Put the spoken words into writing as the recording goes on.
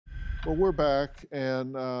Well, we're back,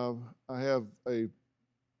 and I have a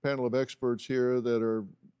panel of experts here that are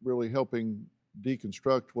really helping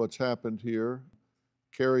deconstruct what's happened here.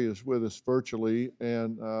 Kerri is with us virtually,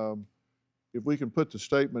 and if we can put the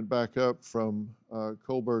statement back up from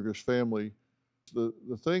Kohberger's family, the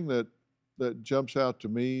thing that jumps out to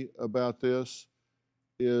me about this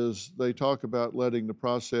is they talk about letting the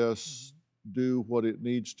process do what it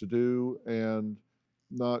needs to do and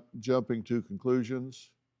not jumping to conclusions.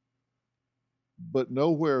 But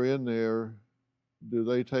nowhere in there do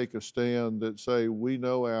they take a stand that say, we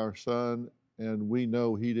know our son and we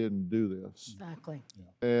know he didn't do this. Exactly.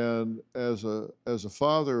 Yeah. And as a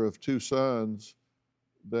father of two sons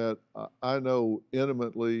that I know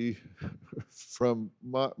intimately from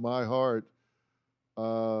my heart,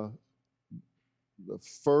 the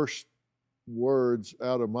first words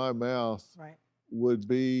out of my mouth would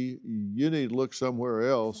be, you need to look somewhere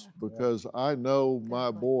else because I know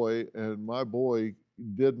my boy, and my boy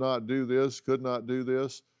did not do this, could not do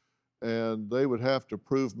this, and they would have to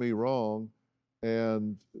prove me wrong.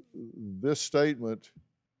 And this statement,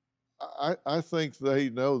 I think they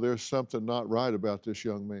know there's something not right about this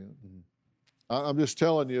young man. Mm-hmm. I'm just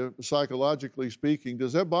telling you, psychologically speaking,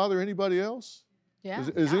 does that bother anybody else? Yeah.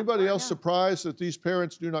 Is anybody else surprised that these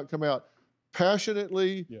parents do not come out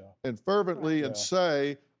passionately and fervently and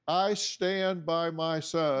say, I stand by my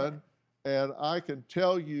son, and I can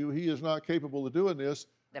tell you he is not capable of doing this?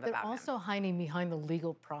 They're also hiding behind the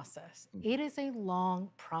legal process. It is a long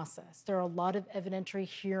process. There are a lot of evidentiary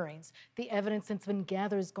hearings. The evidence that's been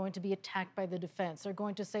gathered is going to be attacked by the defense. They're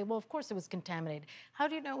going to say, well, of course it was contaminated. How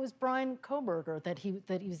do you know it was Bryan Kohberger that he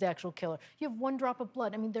was the actual killer? You have one drop of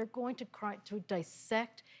blood. I mean, they're going to try to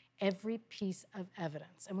dissect every piece of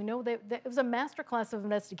evidence. And we know that it was a masterclass of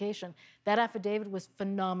investigation. That affidavit was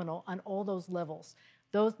phenomenal on all those levels.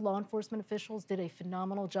 Those law enforcement officials did a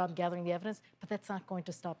phenomenal job gathering the evidence, but that's not going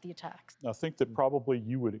to stop the attacks. I think that probably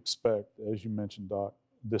you would expect, as you mentioned, Doc,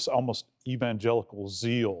 this almost evangelical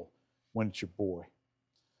zeal when it's your boy.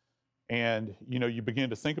 And, you know, you begin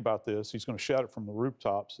to think about this. He's going to shout it from the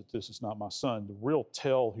rooftops that this is not my son. The real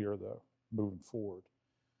tell here, though, moving forward,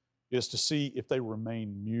 is to see if they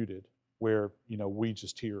remain muted, where, you know, we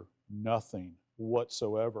just hear nothing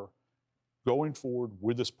whatsoever. Going forward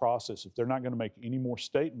with this process, if they're not going to make any more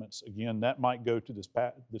statements, again, that might go to this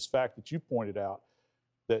fact that you pointed out,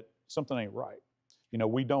 that something ain't right. You know,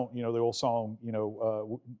 we don't, you know, the old song, you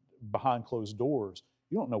know, behind closed doors,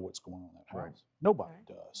 you don't know what's going on in that house. Right. Nobody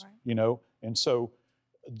does, you know? And so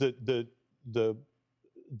the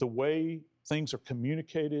way things are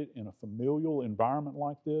communicated in a familial environment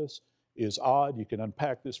like this is odd. You can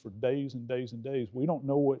unpack this for days and days and days. We don't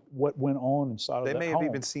know what went on inside of that home. They may have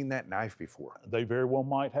even seen that knife before. They very well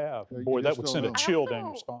might have. Boy, that would send a chill down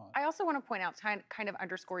your spine. I also want to point out, kind of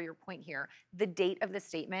underscore your point here, the date of the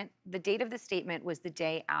statement. The date of the statement was the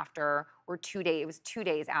day after, or 2 days, it was 2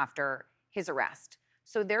 days after his arrest.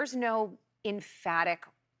 So there's no emphatic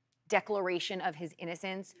declaration of his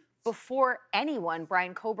innocence before anyone,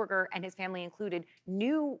 Bryan Kohberger and his family included,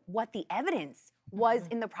 knew what the evidence was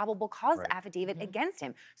in the probable cause affidavit against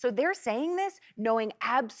him. So they're saying this knowing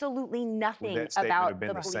absolutely nothing about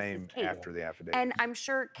the police's case. After the affidavit. And I'm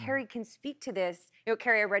sure Kerri can speak to this. You know,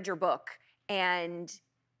 Kerri, I read your book, and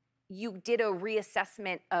you did a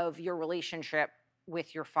reassessment of your relationship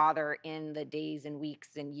with your father in the days and weeks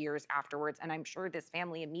and years afterwards. And I'm sure this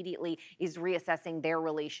family immediately is reassessing their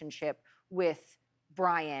relationship with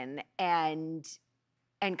Bryan and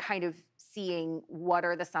kind of seeing what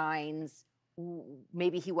are the signs.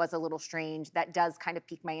 Maybe he was a little strange. That does kind of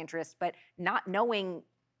pique my interest, but not knowing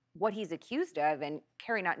what he's accused of, and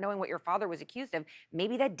Kerri, not knowing what your father was accused of,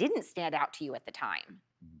 maybe that didn't stand out to you at the time,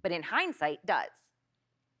 but in hindsight does.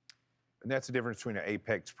 And that's the difference between an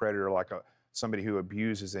apex predator, like somebody who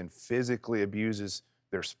abuses and physically abuses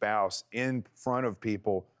their spouse in front of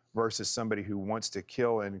people, versus somebody who wants to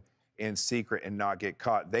kill in secret and not get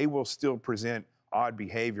caught. They will still present odd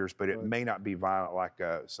behaviors, but it may not be violent like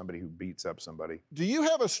somebody who beats up somebody. Do you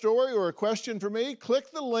have a story or a question for me?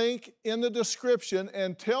 Click the link in the description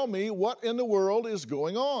and tell me what in the world is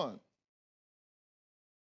going on.